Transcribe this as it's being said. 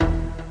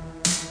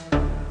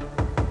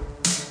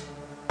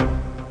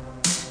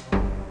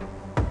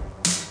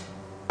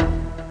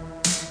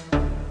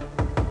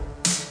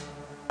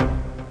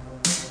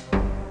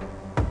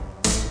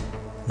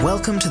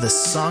Welcome to the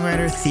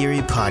Songwriter Theory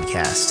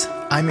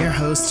Podcast. I'm your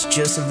host,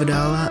 Joseph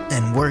Vidala,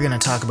 and we're going to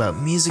talk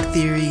about music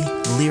theory,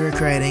 lyric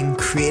writing,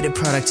 creative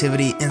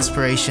productivity,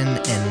 inspiration,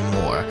 and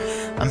more.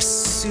 I'm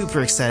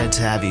super excited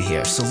to have you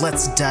here, so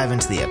let's dive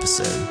into the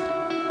episode.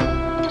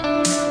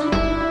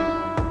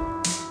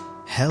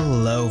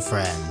 Hello,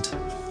 friend.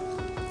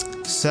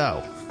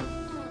 So,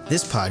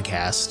 this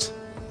podcast,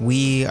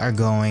 we are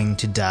going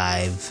to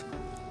dive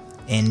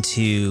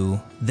into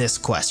this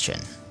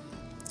question,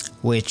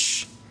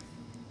 which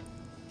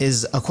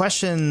is a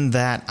question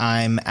that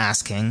I'm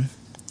asking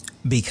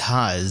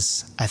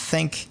because I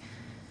think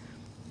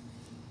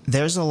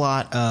there's a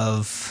lot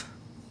of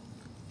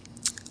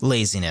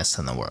laziness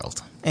in the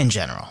world in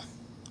general.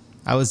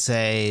 I would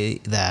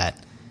say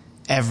that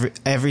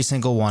every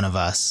single one of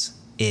us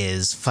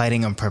is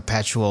fighting a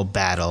perpetual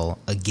battle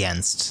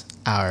against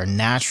our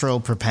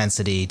natural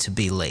propensity to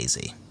be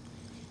lazy.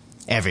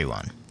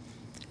 Everyone.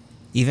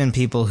 Even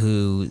people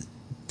who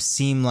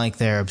seem like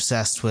they're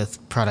obsessed with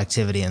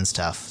productivity and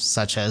stuff,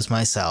 such as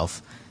myself,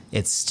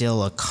 it's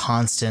still a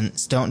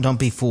constant. Don't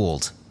be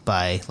fooled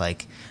by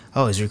like,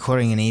 oh, he's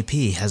recording an EP,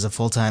 has a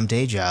full-time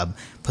day job,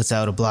 puts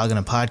out a blog and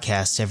a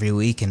podcast every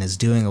week, and is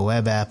doing a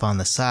web app on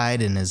the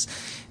side, and is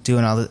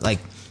doing all the, like,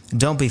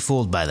 don't be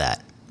fooled by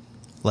that.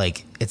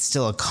 Like, it's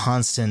still a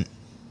constant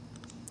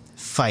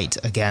fight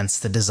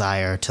against the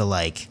desire to,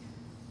 like,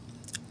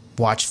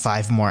 watch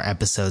 5 more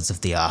episodes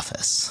of The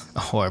Office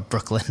or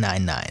Brooklyn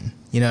Nine-Nine.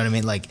 You know what I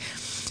mean? Like,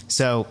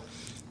 so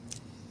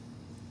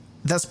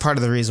that's part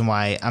of the reason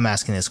why I'm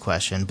asking this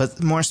question.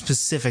 But more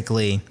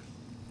specifically,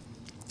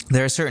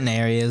 there are certain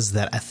areas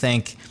that I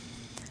think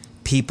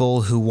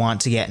people who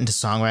want to get into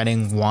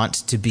songwriting want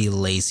to be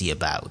lazy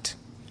about.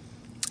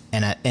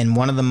 And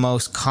one of the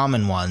most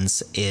common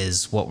ones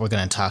is what we're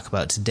going to talk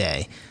about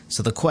today.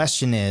 So the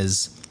question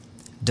is,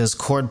 does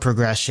chord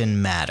progression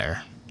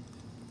matter?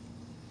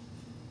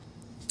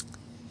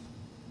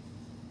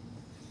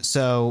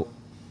 So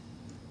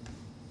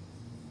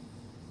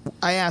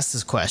I asked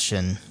this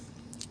question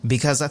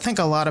because I think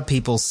a lot of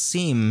people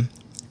seem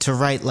to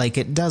write like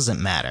it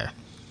doesn't matter.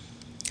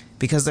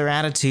 Because their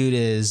attitude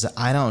is,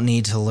 I don't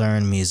need to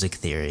learn music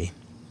theory.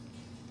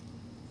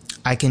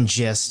 I can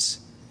just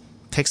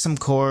pick some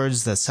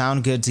chords that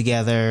sound good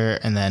together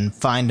and then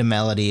find a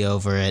melody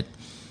over it,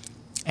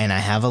 and I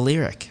have a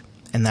lyric.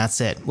 And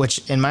that's it,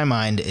 which in my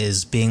mind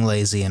is being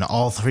lazy in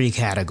all 3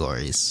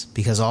 categories,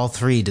 because all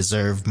 3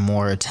 deserve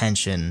more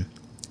attention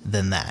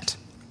than that.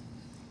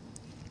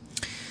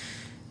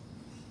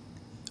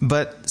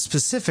 But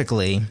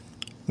specifically,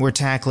 we're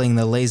tackling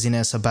the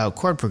laziness about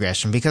chord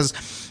progression, because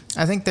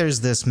I think there's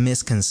this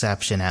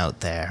misconception out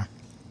there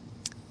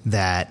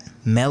that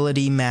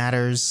melody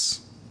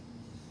matters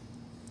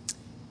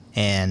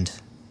and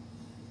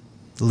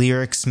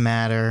lyrics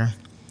matter.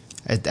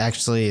 It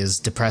actually is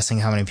depressing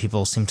how many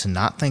people seem to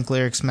not think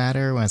lyrics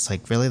matter, when it's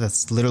like, really,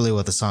 that's literally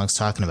what the song's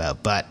talking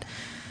about. But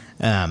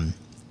I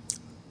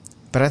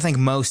think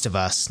most of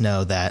us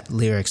know that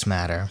lyrics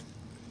matter.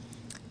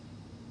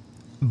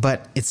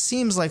 But it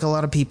seems like a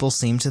lot of people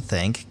seem to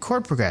think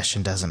chord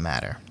progression doesn't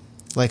matter.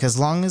 Like, as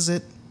long as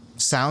it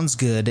sounds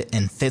good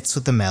and fits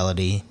with the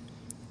melody,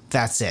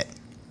 that's it.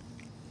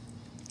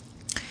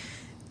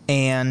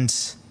 And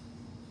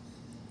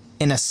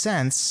in a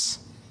sense,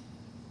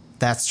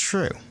 that's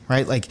true,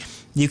 right? Like,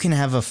 you can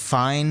have a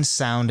fine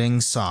sounding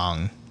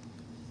song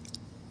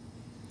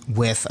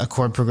with a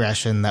chord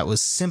progression that was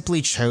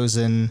simply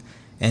chosen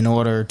in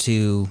order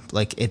to,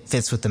 like, it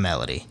fits with the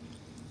melody.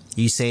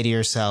 You say to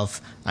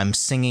yourself, I'm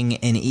singing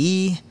an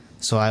E,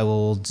 so I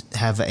will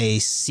have a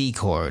C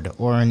chord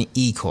or an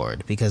E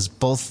chord, because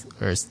both,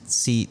 or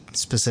C,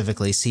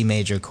 specifically C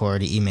major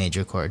chord, E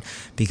major chord,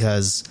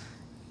 because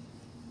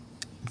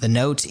the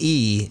note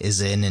E is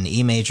in an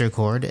E major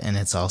chord, and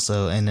it's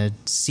also in a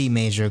C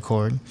major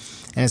chord,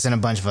 and it's in a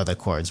bunch of other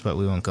chords, but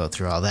we won't go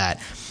through all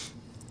that.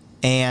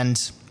 And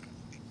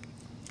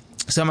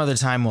some other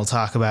time we'll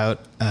talk about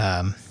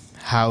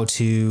how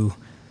to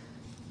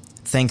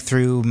think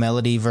through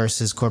melody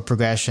versus chord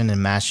progression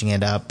and matching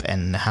it up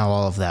and how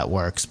all of that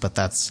works, but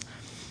that's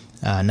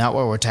not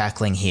what we're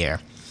tackling here.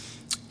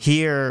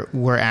 Here,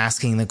 we're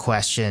asking the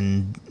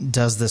question,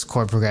 does this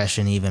chord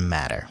progression even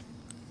matter?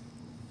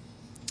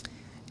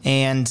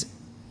 And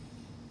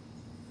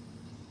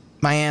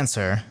my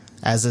answer,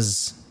 as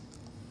is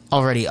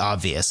already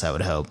obvious, I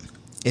would hope,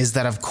 is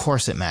that of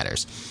course it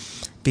matters.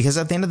 Because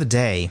at the end of the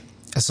day,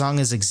 a song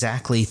is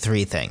exactly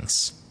 3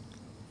 things.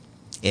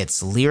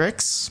 It's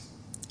lyrics,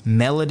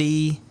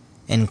 melody,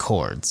 and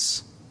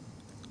chords.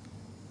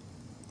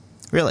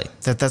 Really,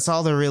 that's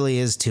all there really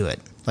is to it.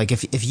 Like,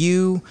 if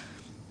you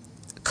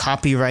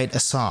copyright a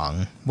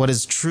song, what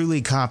is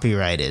truly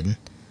copyrighted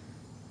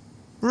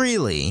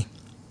really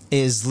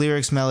is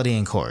lyrics, melody,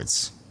 and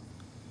chords.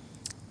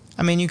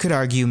 I mean, you could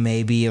argue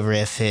maybe a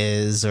riff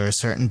is, or a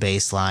certain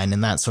bass line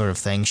and that sort of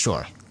thing,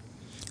 sure.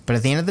 But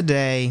at the end of the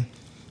day,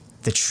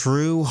 the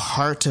true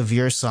heart of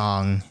your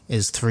song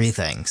is 3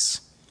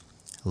 things.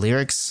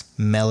 Lyrics,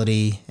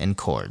 melody, and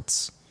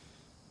chords.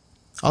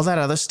 All that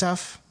other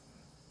stuff,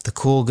 the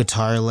cool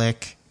guitar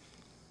lick,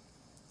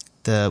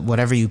 the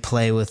whatever you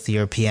play with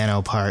your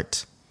piano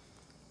part,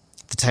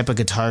 the type of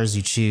guitars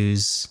you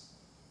choose,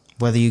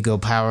 whether you go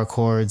power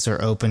chords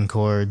or open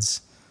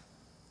chords,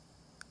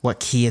 what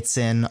key it's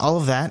in, all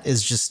of that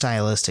is just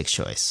stylistic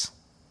choice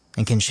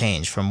and can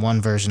change from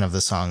one version of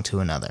the song to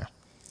another.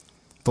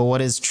 But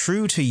what is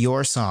true to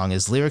your song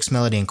is lyrics,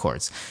 melody, and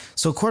chords.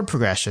 So chord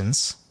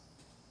progressions,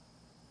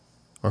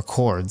 or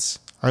chords,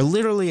 are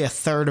literally a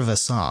third of a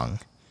song,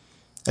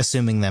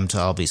 assuming them to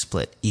all be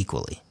split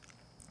equally.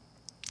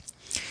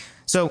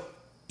 So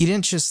you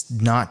didn't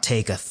just not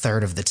take a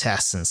third of the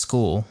tests in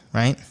school,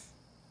 right?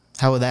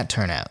 How would that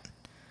turn out?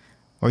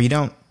 Or you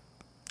don't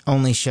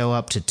only show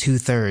up to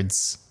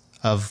 2/3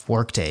 of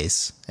work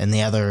days and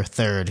the other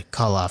third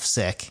call off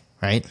sick,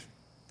 right?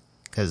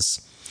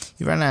 Because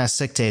you run out of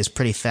sick days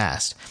pretty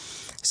fast.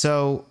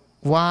 So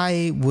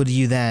why would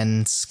you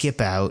then skip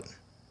out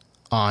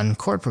on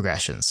chord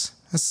progressions?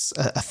 That's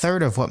a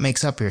third of what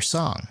makes up your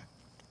song.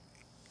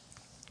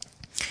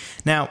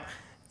 Now,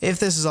 if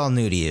this is all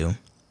new to you,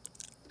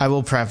 I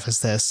will preface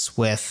this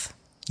with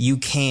you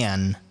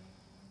can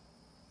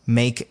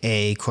make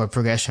a chord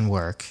progression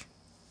work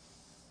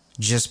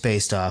just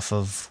based off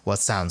of what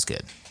sounds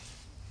good.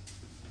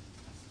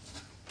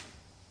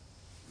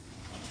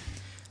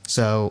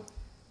 So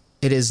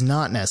it is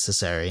not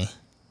necessary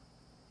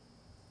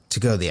to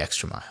go the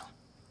extra mile.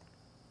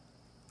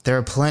 There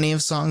are plenty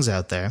of songs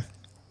out there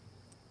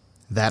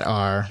that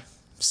are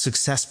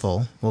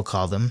successful, we'll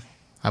call them.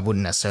 I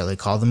wouldn't necessarily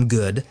call them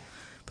good,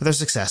 but they're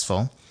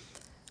successful.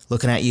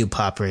 Looking at you,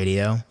 pop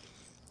radio,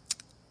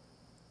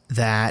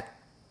 that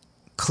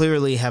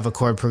clearly have a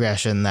chord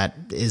progression that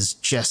is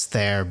just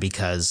there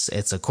because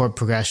it's a chord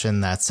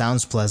progression that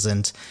sounds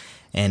pleasant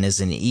and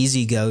is an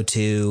easy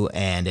go-to,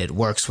 and it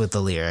works with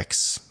the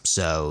lyrics.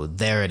 So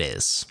there it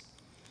is.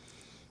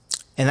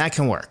 And that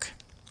can work.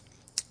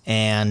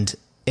 And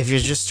if you're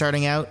just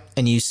starting out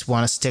and you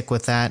want to stick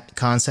with that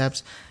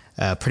concept,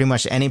 pretty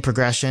much any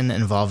progression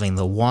involving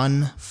the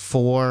 1,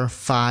 4,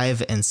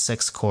 5, and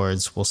 6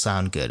 chords will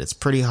sound good. It's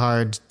pretty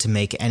hard to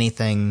make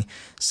anything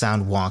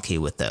sound wonky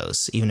with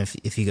those. Even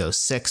if you go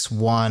 6,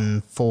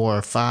 1,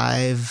 4,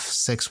 5,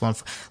 6, 1,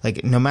 4,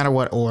 like no matter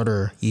what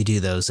order you do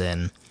those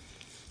in,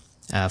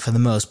 for the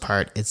most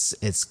part,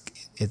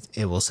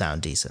 it will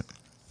sound decent.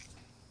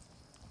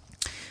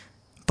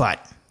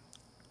 But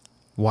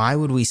why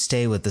would we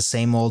stay with the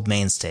same old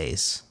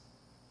mainstays,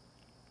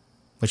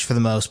 which for the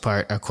most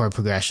part are chord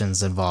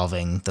progressions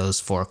involving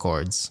those 4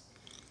 chords,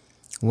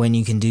 when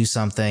you can do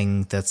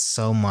something that's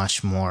so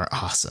much more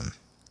awesome,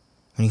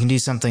 when you can do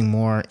something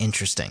more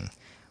interesting,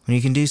 when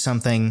you can do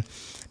something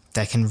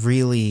that can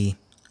really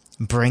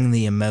bring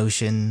the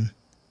emotion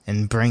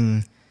and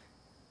bring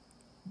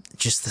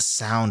just the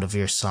sound of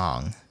your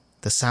song,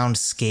 the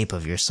soundscape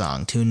of your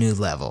song to a new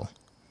level?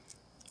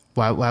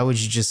 Why would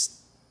you just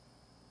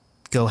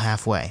go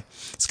halfway?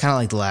 It's kind of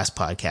like the last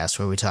podcast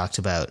where we talked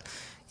about,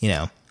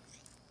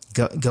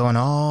 going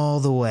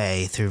all the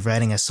way through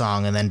writing a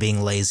song and then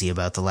being lazy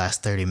about the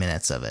last 30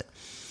 minutes of it.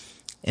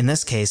 In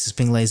this case, it's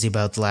being lazy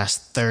about the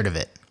last third of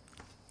it.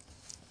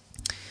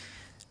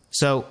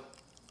 So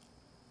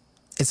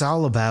it's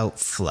all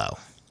about flow.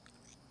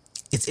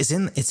 It's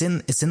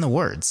in the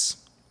words.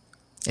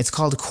 It's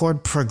called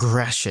chord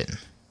progression,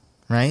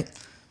 right?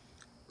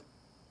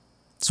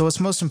 So what's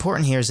most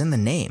important here is in the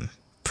name,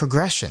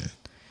 progression.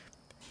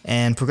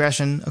 And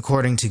progression,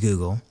 according to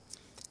Google,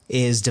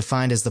 is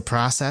defined as the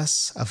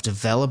process of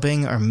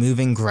developing or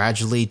moving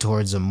gradually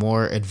towards a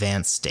more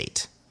advanced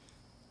state.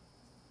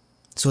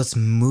 So it's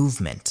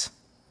movement.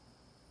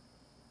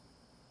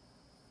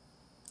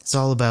 It's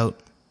all about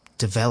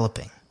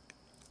developing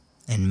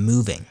and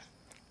moving.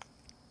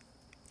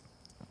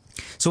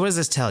 So what does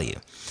this tell you?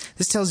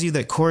 This tells you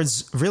that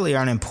chords really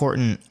aren't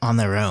important on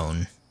their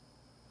own.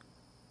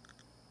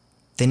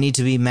 They need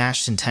to be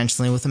matched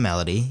intentionally with a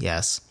melody,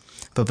 yes.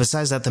 But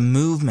besides that, the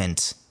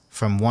movement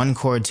from one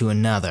chord to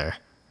another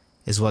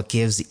is what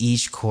gives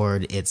each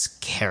chord its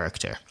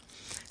character.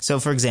 So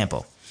for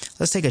example,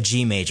 let's take a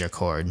G major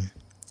chord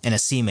and a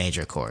C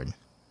major chord.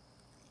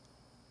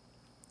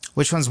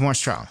 Which one's more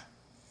strong?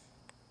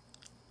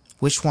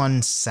 Which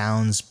one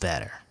sounds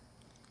better?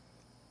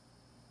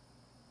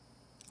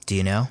 Do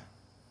you know?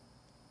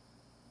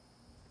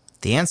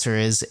 The answer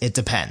is it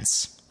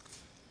depends.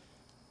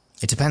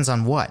 It depends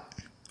on what?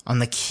 On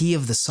the key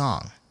of the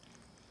song.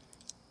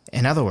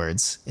 In other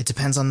words, it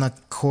depends on the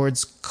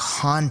chord's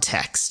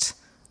context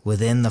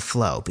within the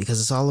flow,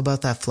 because it's all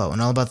about that flow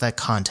and all about that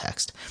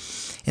context.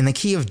 In the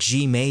key of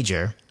G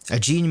major, a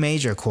G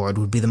major chord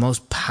would be the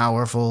most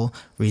powerful,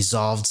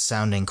 resolved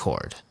sounding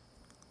chord,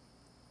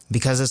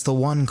 because it's the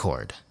one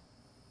chord,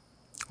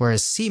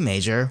 whereas C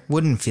major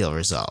wouldn't feel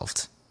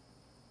resolved.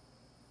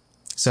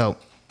 So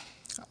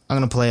I'm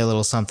going to play a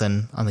little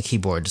something on the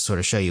keyboard to sort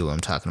of show you what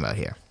I'm talking about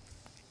here.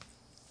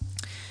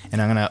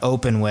 And I'm going to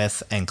open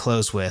with and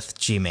close with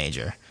G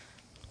major.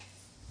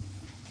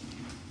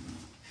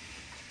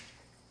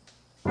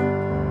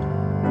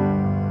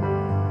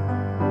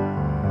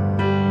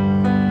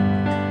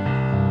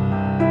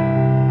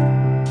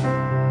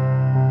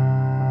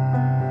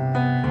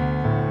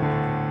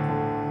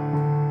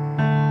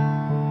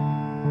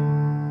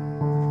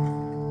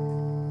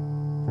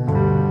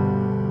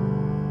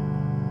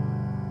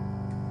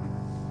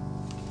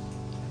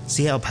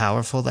 See how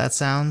powerful that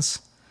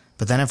sounds?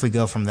 But then if we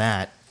go from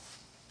that,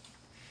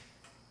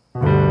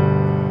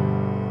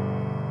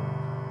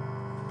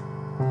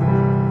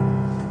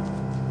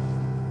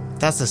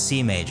 that's a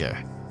C major.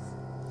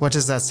 What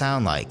does that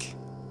sound like?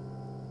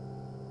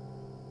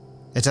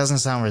 It doesn't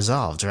sound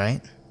resolved,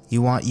 right?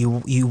 You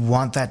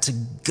want that to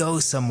go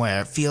somewhere.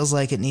 It feels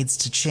like it needs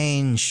to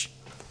change.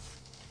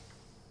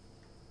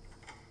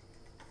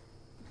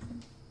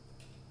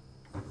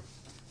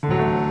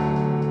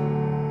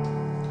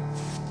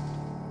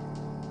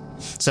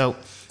 So,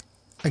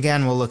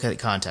 again, we'll look at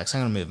context.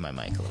 I'm going to move my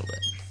mic a little bit,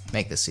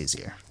 make this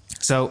easier.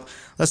 So,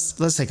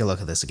 let's take a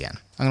look at this again.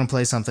 I'm going to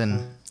play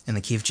something in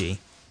the key of G,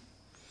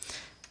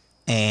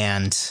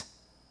 and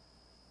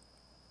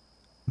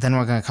then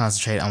we're going to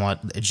concentrate on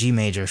what a G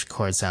major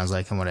chord sounds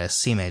like and what a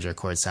C major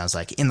chord sounds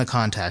like in the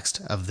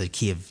context of the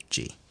key of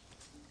G.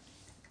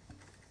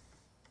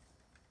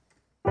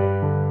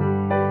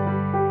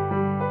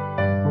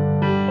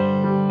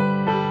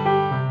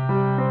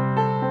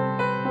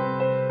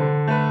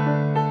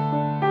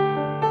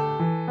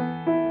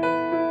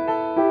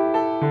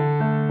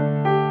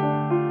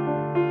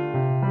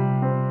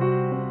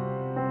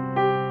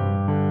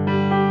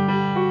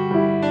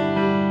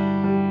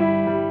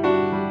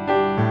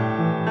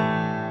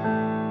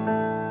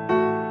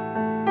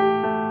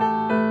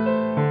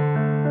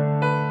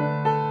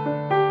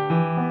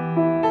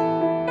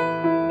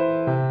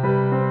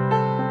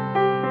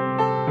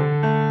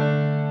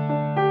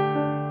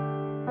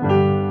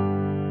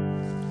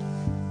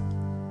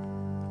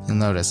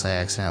 Notice I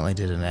accidentally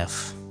did an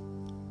F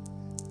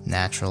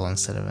natural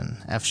instead of an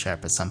F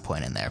sharp at some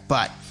point in there.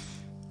 But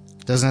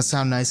doesn't it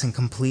sound nice and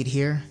complete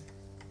here?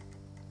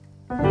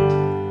 Because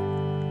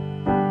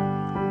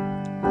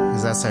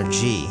that's our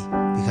G,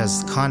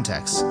 because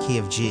context, key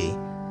of G.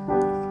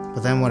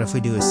 But then what if we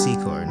do a C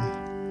chord?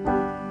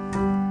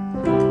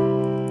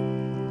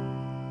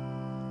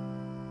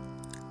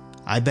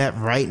 I bet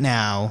right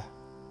now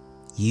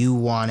you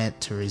want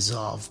it to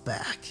resolve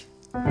back.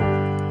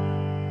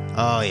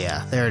 Oh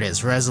yeah, there it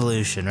is,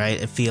 resolution,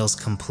 right? It feels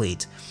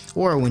complete.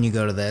 Or when you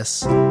go to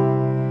this,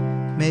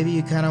 maybe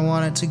you kind of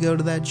want it to go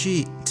to that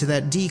G, to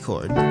that D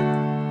chord,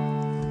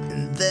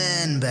 and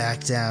then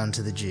back down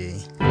to the G.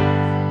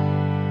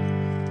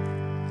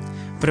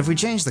 But if we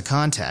change the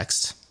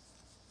context,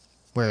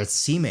 where it's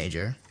C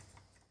major,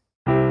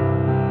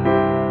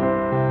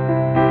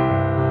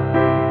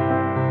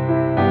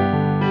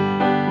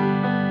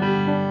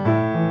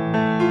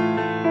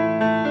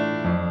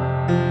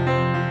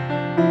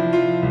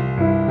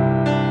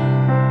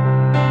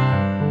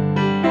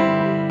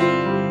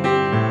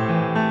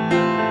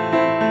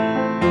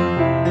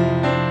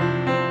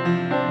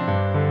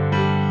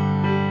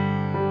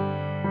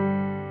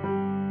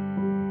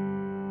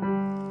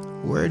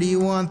 where do you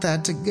want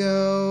that to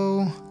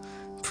go?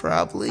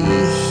 Probably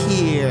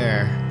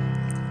here.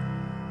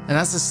 And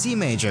that's the C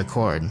major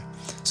chord.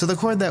 So the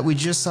chord that we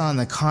just saw in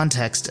the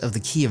context of the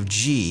key of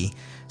G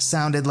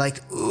sounded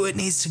like, ooh, it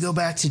needs to go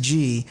back to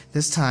G.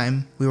 This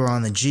time we were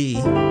on the G.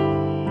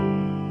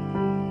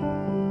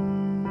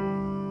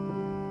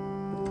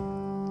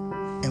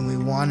 And we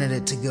wanted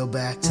it to go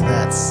back to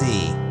that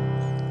C.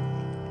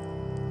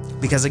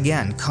 Because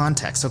again,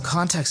 context. So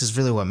context is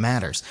really what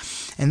matters.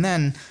 And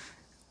then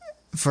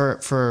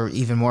for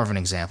even more of an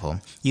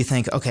example, you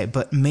think, okay,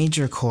 but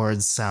major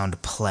chords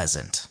sound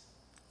pleasant.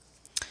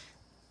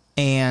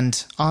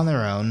 And on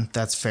their own,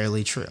 that's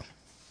fairly true.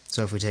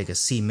 So if we take a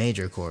C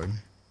major chord,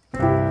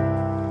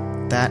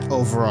 that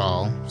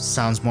overall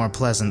sounds more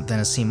pleasant than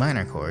a C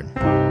minor chord.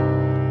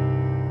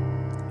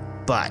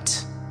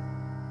 But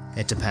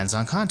it depends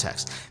on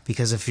context.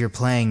 Because if you're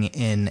playing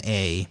in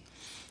a,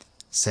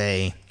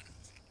 say,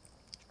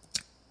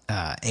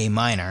 A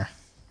minor,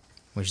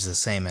 which is the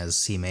same as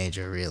C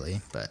major,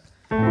 really, but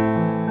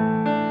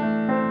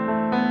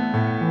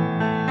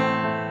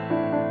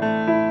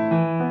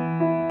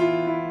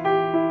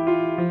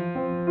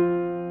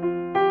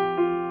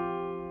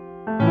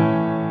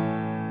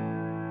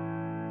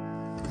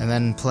and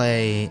then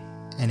play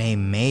an A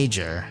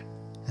major,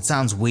 it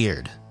sounds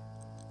weird,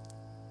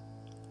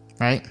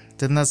 right?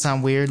 Didn't that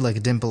sound weird, like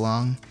it didn't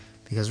belong?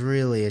 Because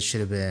really it should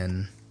have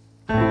been,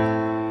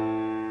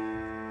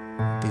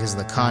 because of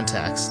the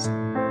context.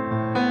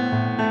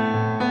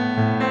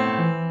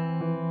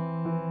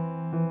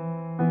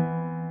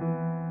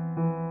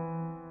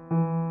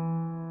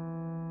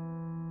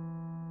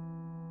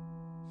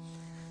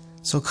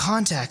 So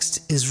context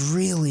is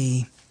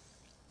really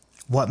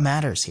what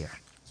matters here.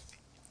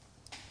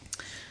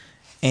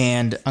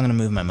 And I'm going to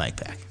move my mic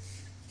back.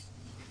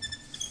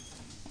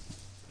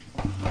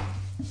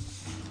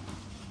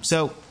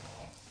 So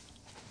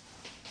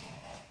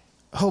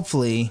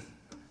hopefully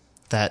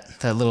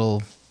that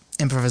little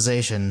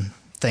improvisation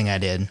thing I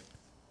did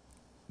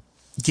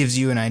gives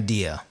you an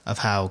idea of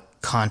how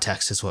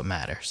context is what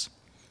matters.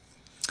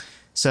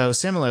 So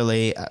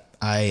similarly,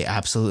 I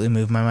absolutely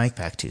moved my mic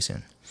back too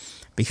soon.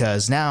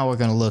 Because now we're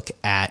going to look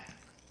at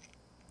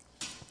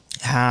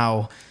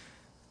how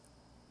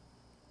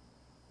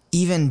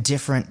even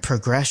different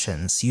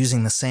progressions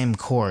using the same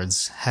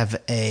chords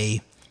have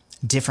a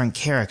different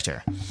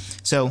character.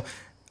 So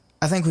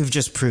I think we've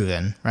just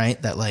proven,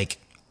 right, that like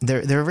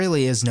there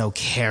really is no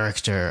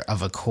character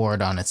of a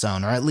chord on its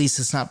own, or at least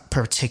it's not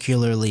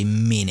particularly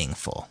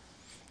meaningful,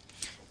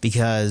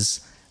 because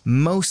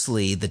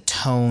mostly the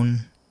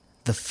tone,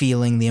 the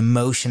feeling, the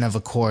emotion of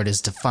a chord is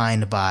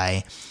defined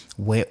by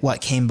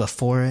what came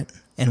before it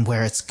and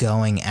where it's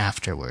going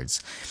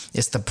afterwards.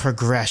 It's the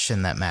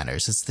progression that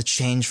matters. It's the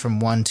change from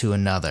one to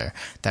another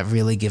that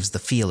really gives the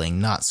feeling,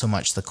 not so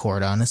much the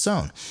chord on its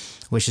own.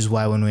 Which is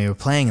why when we were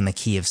playing in the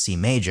key of C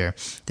major,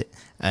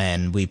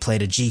 and we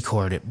played a G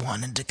chord, it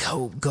wanted to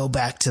go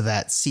back to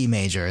that C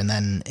major. And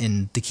then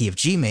in the key of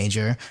G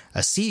major,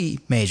 a C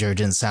major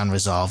didn't sound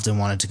resolved and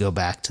wanted to go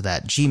back to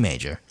that G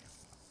major.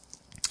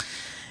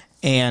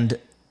 And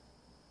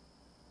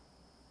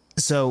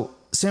so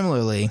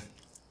similarly,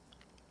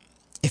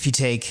 if you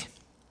take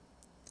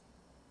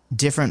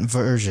different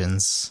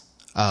versions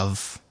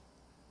of,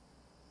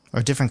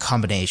 or different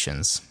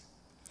combinations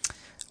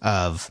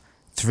of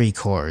 3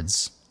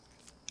 chords,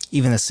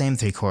 even the same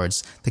 3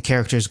 chords, the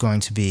character is going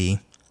to be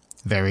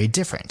very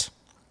different,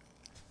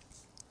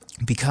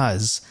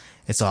 because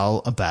it's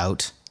all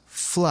about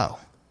flow.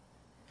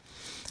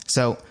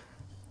 So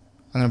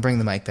I'm going to bring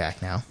the mic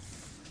back now,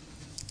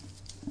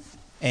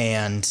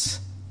 and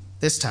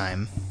this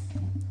time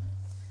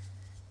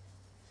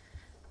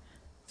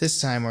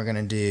we're going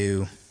to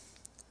do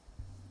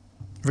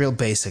real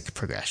basic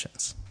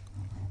progressions.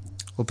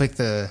 We'll pick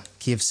the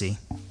key of C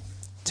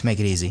to make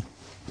it easy,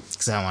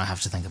 because I don't want to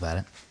have to think about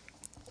it.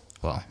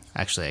 Well,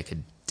 actually, I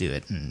could do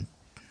it in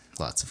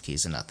lots of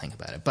keys and not think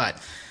about it.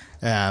 But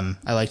I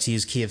like to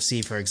use key of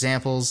C for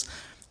examples.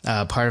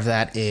 Part of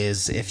that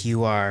is if you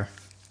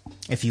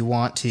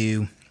want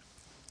to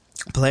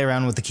play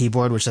around with the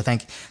keyboard, which I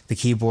think the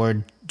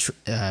keyboard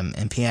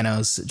and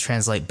pianos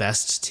translate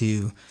best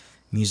to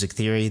music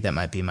theory. That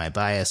might be my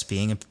bias.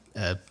 Being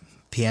a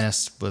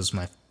pianist,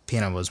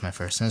 piano was my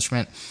first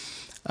instrument.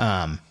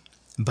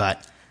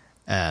 But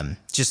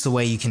just the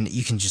way you can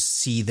just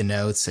see the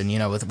notes, and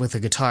with a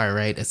guitar,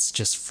 right, it's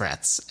just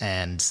frets,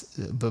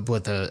 but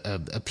with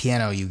a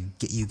piano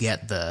you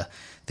get the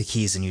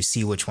keys and you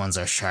see which ones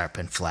are sharp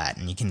and flat,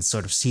 and you can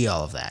sort of see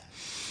all of that,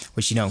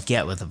 which you don't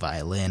get with a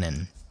violin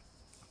and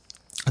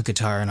a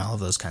guitar and all of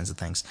those kinds of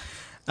things.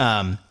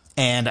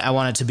 And I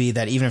want it to be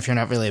that even if you're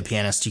not really a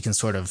pianist, you can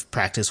sort of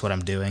practice what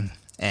I'm doing.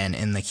 And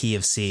in the key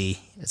of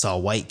C, it's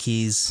all white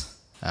keys,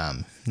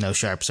 no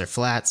sharps or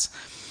flats,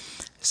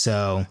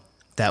 so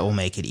that will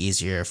make it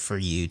easier for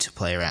you to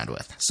play around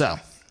with. So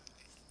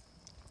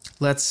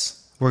we're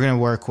going to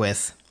work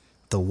with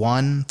the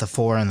 1, the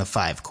 4, and the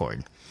 5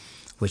 chord,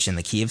 which in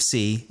the key of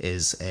C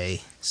is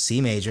a C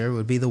major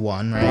would be the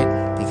 1,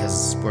 right?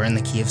 Because we're in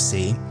the key of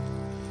C.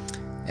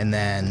 And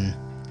then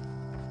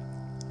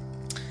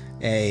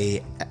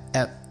a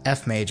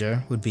F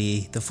major would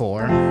be the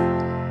 4,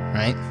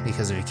 right?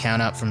 Because if you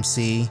count up from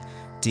C,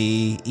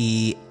 D,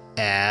 E,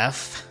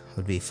 F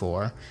would be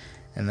 4.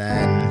 And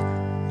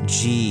then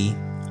G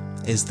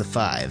is the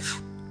 5.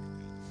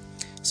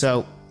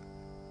 So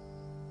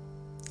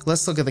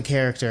let's look at the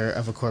character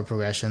of a chord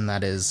progression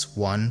that is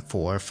 1,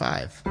 4,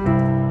 5.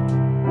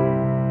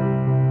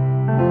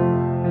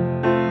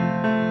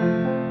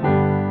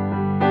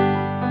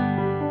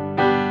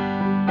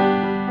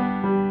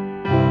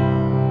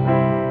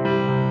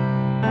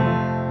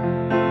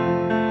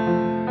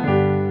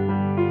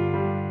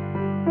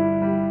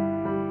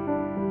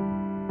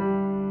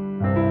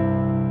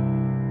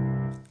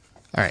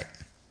 Alright,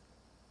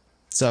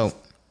 so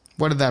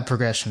what did that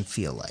progression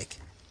feel like?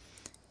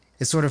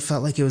 It sort of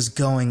felt like it was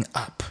going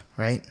up,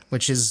 right?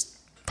 Which is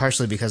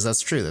partially because that's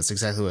true, that's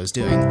exactly what I was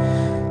doing.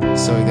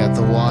 So we got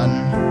the 1,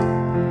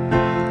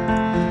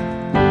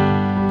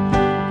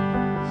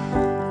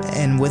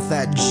 and with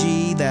that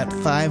G, that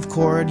 5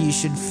 chord, you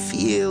should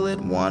feel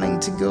it wanting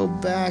to go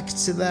back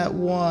to that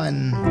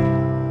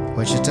 1,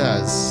 which it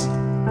does.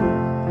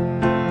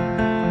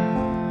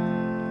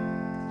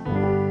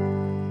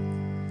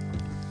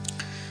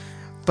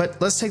 But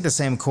let's take the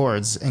same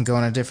chords and go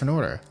in a different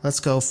order.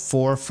 Let's go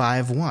 4,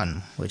 5,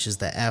 1, which is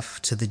the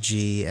F to the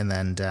G and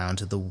then down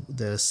to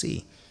the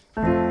C.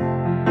 When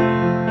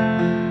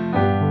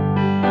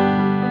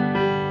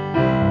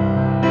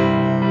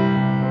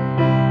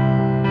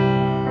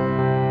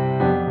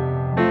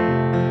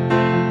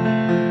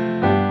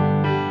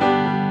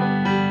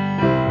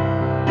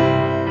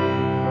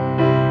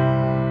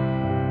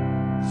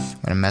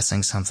I'm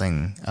messing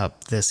something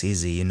up this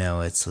easy, you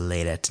know it's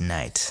late at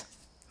night.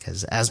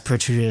 Because as per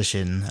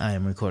tradition, I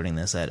am recording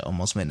this at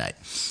almost midnight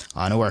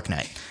on a work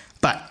night.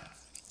 But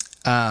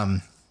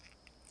do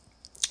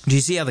you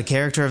see how the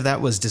character of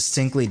that was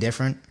distinctly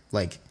different?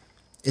 Like,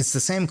 it's the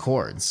same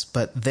chords,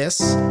 but this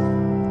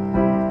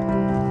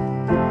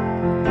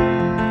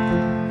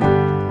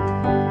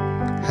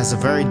has a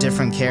very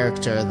different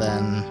character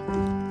than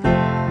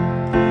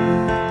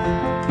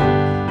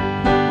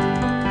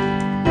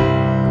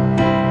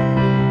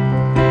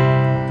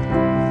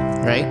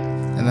right?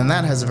 And then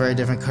that has a very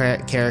different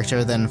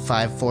character than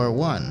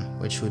 541,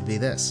 which would be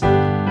this.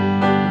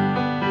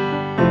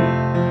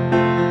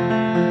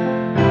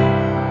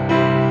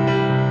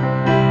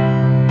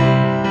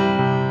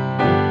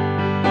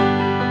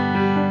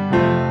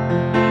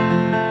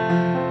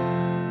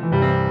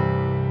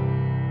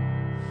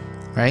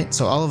 Right?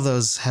 So all of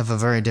those have a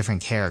very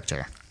different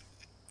character.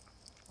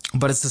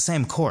 But it's the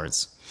same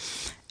chords.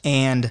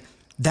 And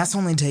that's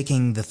only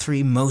taking the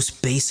three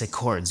most basic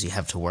chords you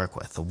have to work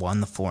with, the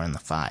 1, the 4, and the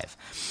 5.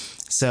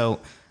 So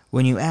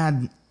when you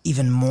add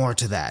even more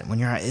to that,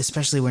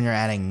 especially when you're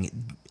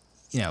adding,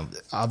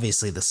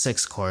 obviously the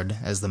 6th chord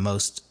as the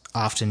most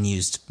often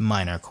used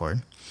minor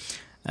chord.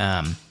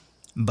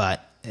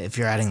 But if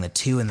you're adding the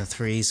 2 and the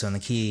 3, so in the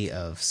key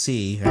of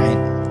C,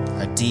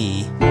 right, a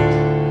D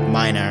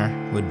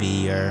minor would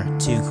be your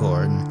 2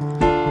 chord.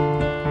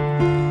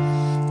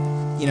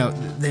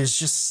 There's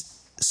just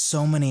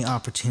so many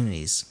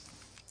opportunities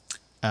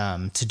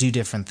to do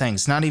different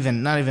things. Not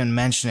even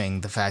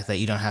mentioning the fact that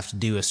you don't have to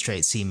do a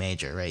straight C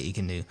major, right? You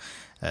can do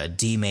a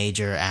D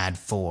major, add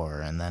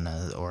 4, and then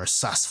or a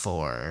sus4,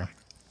 or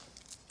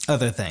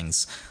other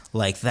things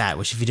like that.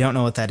 Which, if you don't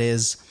know what that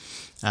is,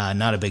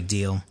 not a big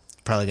deal.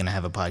 Probably going to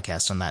have a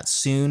podcast on that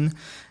soon.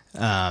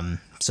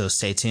 So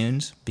stay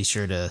tuned. Be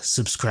sure to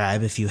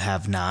subscribe if you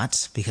have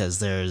not, because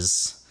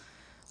there's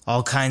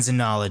all kinds of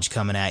knowledge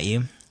coming at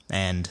you.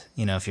 And,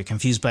 if you're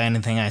confused by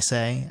anything I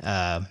say,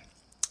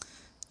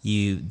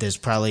 there's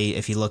probably,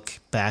 if you look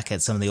back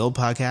at some of the old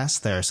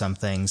podcasts, there are some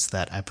things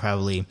that I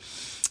probably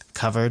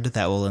covered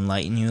that will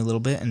enlighten you a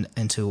little bit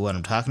into what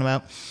I'm talking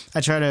about.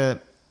 I try to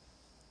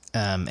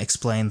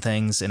explain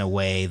things in a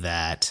way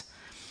that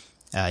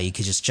you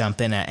could just jump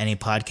in at any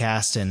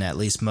podcast and at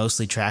least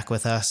mostly track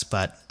with us.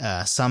 But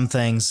some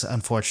things,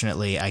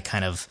 unfortunately, I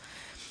kind of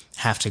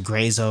have to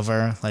graze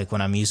over, like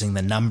when I'm using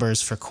the numbers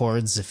for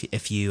chords.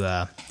 If you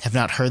have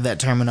not heard that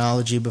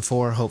terminology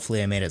before,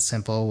 hopefully I made it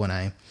simple when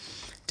I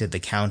did the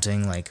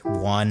counting. Like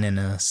 1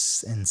 in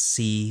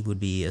C would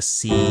be a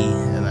C,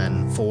 and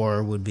then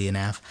 4 would be an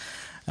F.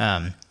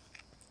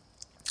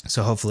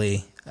 So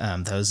hopefully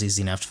that was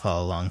easy enough to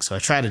follow along. So I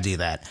try to do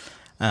that.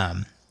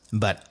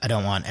 But I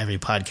don't want every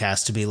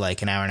podcast to be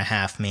like an hour and a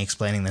half me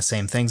explaining the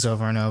same things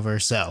over and over.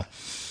 So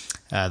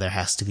there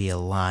has to be a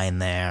line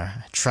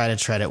there. I try to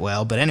tread it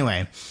well. But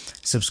anyway,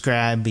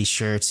 subscribe. Be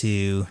sure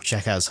to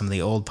check out some of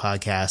the old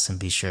podcasts, and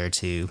be sure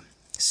to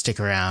stick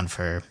around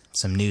for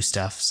some new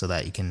stuff so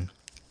that you can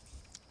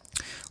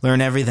learn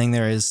everything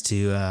there is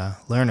to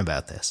learn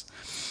about this.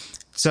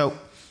 So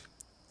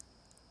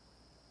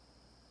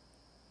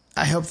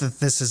I hope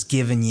that this has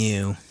given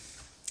you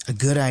a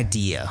good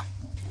idea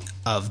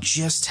of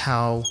just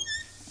how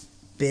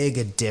big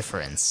a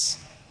difference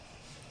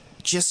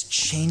just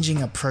changing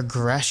a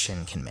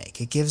progression can make.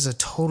 It gives a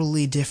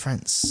totally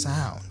different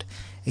sound.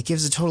 It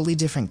gives a totally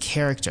different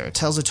character. It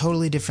tells a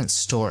totally different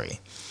story.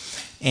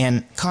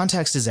 And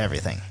context is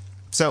everything.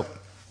 So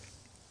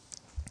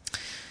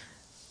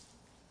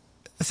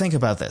think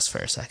about this for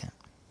a second.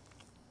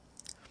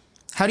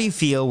 How do you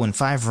feel when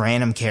 5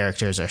 random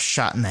characters are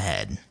shot in the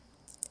head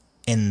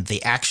in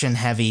the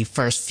action-heavy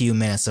first few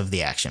minutes of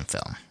the action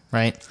film,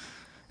 right?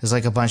 There's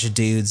like a bunch of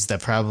dudes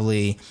that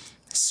probably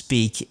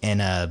speak in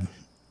a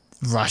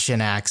Russian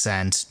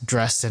accent,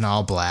 dressed in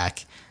all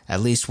black.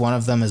 At least one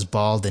of them is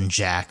bald and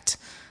jacked,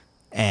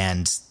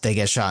 and they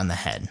get shot in the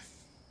head.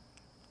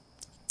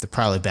 They're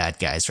probably bad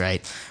guys,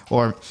 right?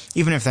 Or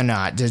even if they're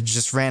not, they're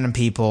just random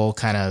people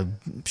kind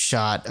of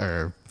shot,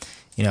 or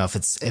if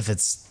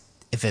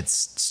it's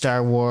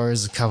Star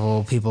Wars, a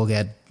couple people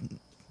get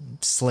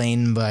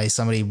slain by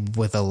somebody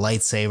with a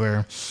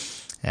lightsaber,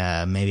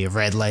 maybe a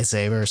red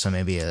lightsaber, so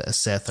maybe a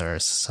Sith or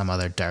some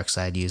other dark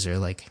side user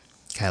like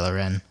Kylo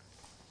Ren.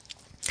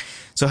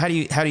 So how do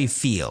you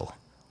feel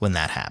when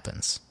that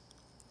happens?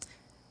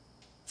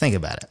 Think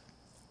about it,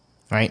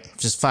 right?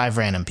 Just 5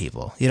 random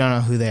people. You don't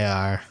know who they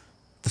are.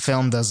 The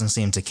film doesn't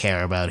seem to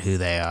care about who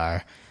they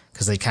are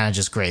because they kind of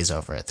just graze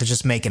over it. They're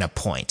just making a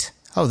point.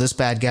 Oh, this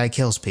bad guy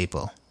kills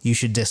people. You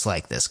should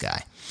dislike this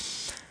guy.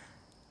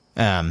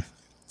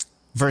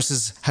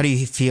 Versus, how do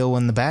you feel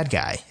when the bad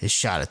guy is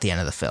shot at the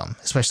end of the film?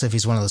 Especially if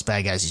he's one of those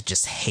bad guys you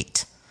just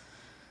hate.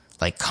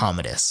 Like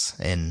Commodus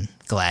in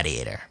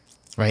Gladiator,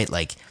 right?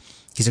 Like,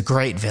 he's a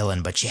great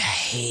villain, but you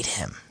hate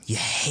him. You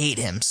hate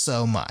him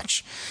so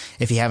much.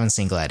 If you haven't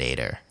seen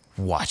Gladiator,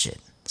 watch it.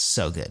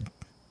 So good.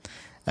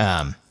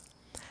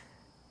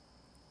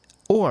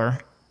 Or,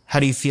 how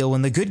do you feel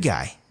when the good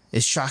guy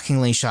is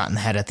shockingly shot in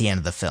the head at the end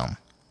of the film?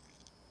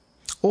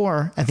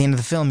 Or, at the end of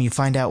the film, you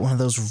find out one of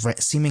those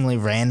seemingly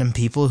random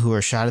people who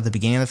were shot at the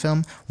beginning of the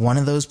film, one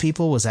of those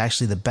people was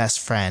actually the best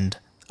friend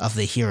of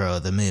the hero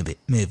of the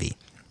movie.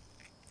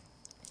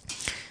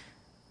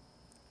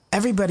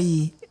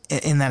 Everybody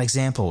in that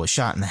example was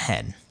shot in the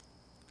head.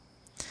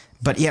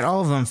 But yet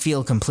all of them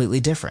feel completely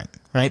different,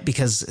 right?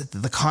 Because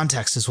the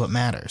context is what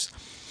matters.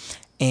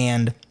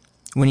 And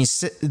when you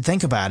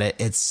think about it,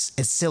 it's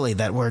silly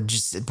that we're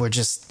just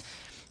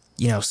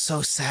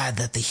so sad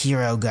that the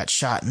hero got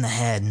shot in the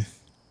head.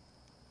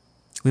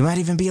 We might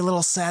even be a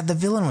little sad the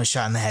villain was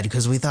shot in the head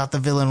because we thought the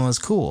villain was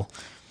cool.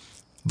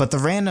 But the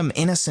random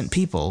innocent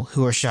people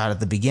who are shot at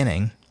the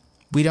beginning,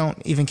 we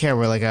don't even care.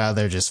 We're like, oh,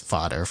 they're just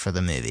fodder for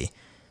the movie.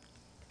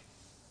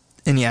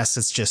 And yes,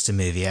 it's just a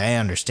movie. I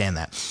understand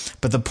that.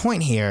 But the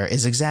point here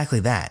is exactly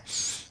that.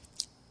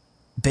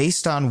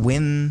 Based on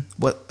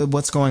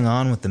what's going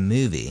on with the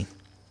movie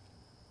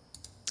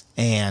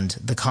and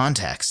the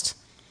context,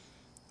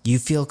 you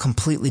feel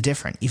completely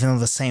different, even though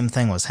the same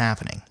thing was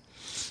happening.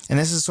 And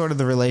this is sort of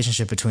the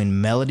relationship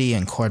between melody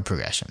and chord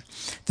progression.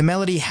 The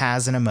melody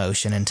has an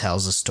emotion and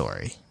tells a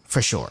story,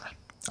 for sure,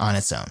 on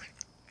its own.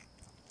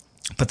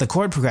 But the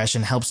chord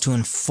progression helps to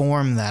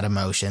inform that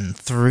emotion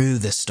through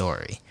the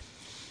story.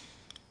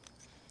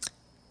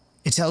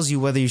 It tells you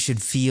whether you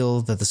should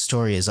feel that the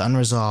story is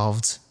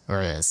unresolved,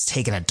 or it's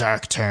taken a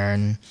dark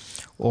turn,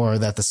 or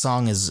that the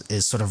song is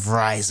sort of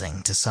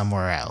rising to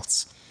somewhere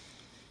else.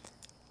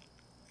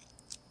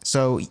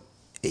 So,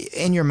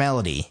 in your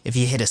melody, if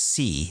you hit a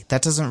C,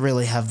 that doesn't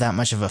really have that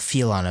much of a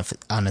feel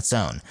on its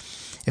own.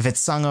 If it's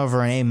sung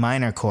over an A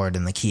minor chord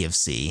in the key of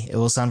C, it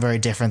will sound very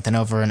different than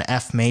over an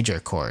F major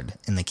chord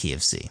in the key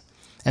of C.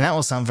 And that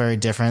will sound very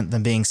different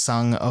than being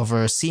sung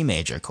over a C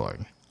major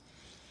chord.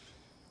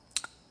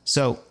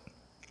 So,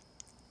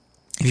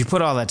 if you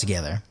put all that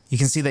together, you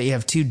can see that you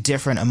have two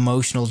different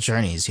emotional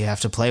journeys you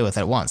have to play with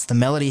at once. The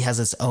melody has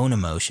its own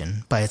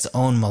emotion by its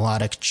own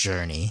melodic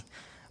journey,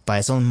 by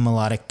its own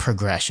melodic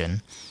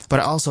progression, but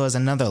it also has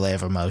another layer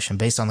of emotion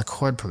based on the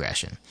chord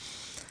progression.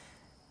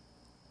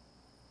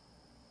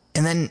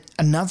 And then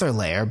another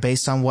layer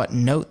based on what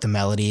note the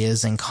melody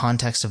is in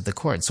context of the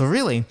chord. So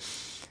really,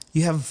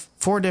 you have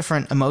 4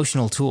 different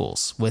emotional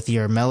tools with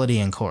your melody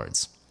and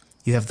chords.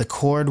 You have the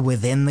chord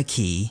within the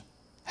key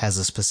has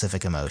a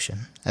specific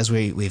emotion, as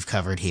we've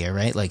covered here,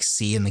 right? Like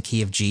C in the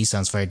key of G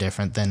sounds very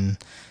different than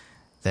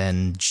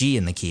G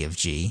in the key of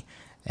G.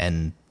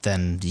 And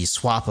then you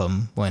swap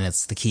them when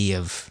it's the key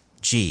of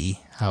G,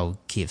 how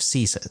key of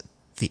C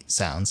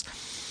sounds.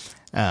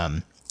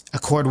 A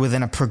chord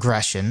within a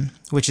progression,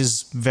 which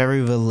is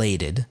very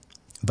related,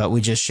 but we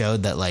just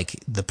showed that like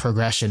the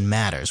progression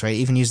matters, right?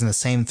 Even using the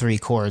same 3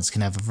 chords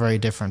can have a very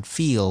different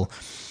feel,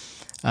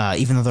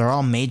 even though they're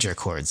all major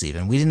chords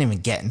even. We didn't even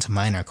get into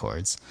minor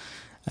chords,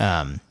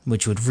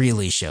 which would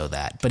really show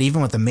that. But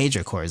even with the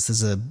major chords,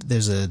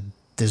 there's a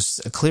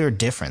clear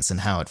difference in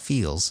how it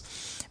feels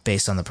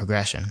based on the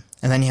progression.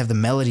 And then you have the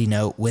melody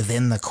note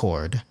within the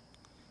chord,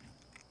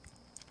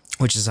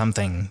 which is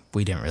something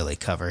we didn't really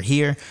cover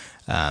here.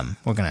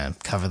 We're going to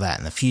cover that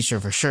in the future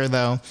for sure,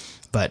 though.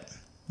 But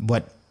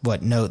what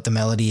note the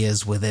melody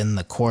is within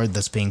the chord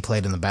that's being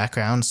played in the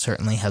background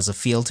certainly has a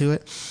feel to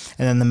it.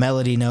 And then the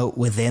melody note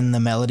within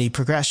the melody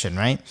progression,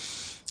 right?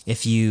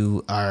 If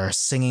you are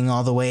singing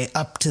all the way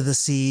up to the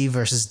C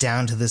versus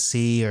down to the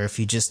C, or if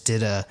you just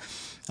did a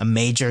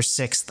major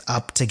 6th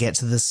up to get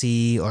to the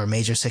C, or a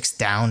major 6th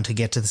down to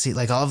get to the C,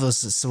 like all of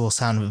those will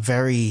sound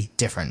very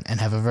different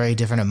and have a very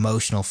different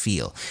emotional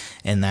feel.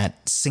 And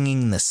that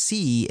singing the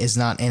C is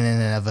not in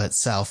and of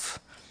itself,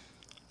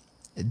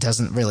 it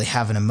doesn't really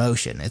have an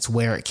emotion. It's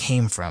where it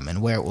came from and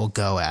where it will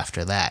go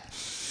after that.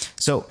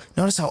 So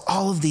notice how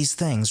all of these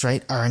things,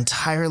 right, are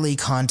entirely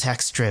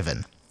context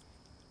driven.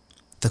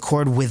 The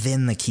chord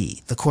within the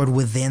key, the chord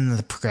within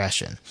the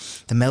progression,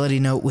 the melody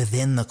note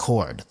within the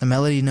chord, the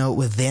melody note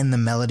within the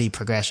melody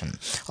progression.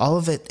 All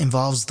of it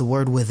involves the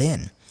word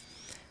within.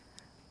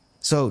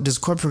 So does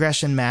chord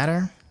progression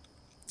matter?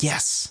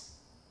 Yes,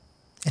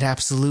 it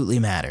absolutely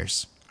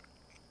matters.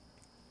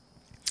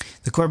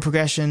 The chord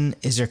progression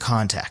is your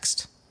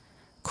context.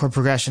 Chord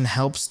progression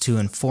helps to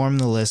inform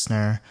the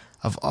listener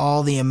of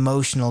all the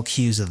emotional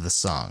cues of the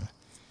song.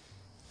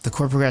 The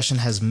chord progression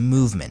has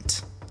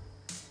movement.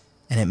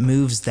 And it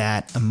moves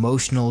that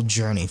emotional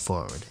journey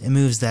forward. It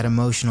moves that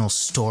emotional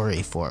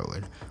story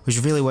forward, which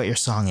is really what your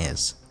song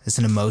is. It's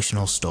an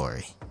emotional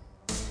story.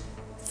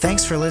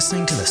 Thanks for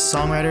listening to the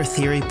Songwriter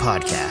Theory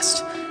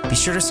Podcast. Be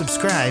sure to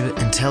subscribe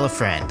and tell a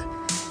friend.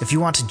 If you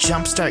want to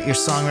jumpstart your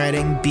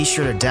songwriting, be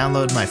sure to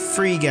download my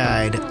free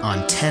guide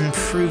on 10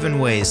 proven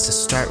ways to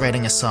start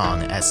writing a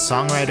song at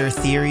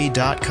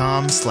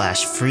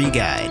songwritertheory.com/free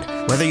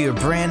guide. Whether you're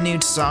brand new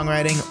to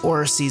songwriting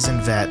or a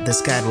seasoned vet,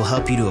 this guide will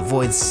help you to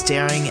avoid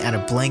staring at a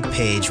blank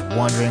page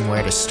wondering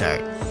where to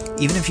start.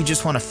 Even if you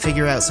just want to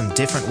figure out some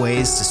different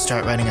ways to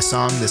start writing a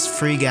song, this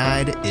free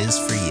guide is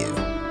for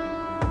you.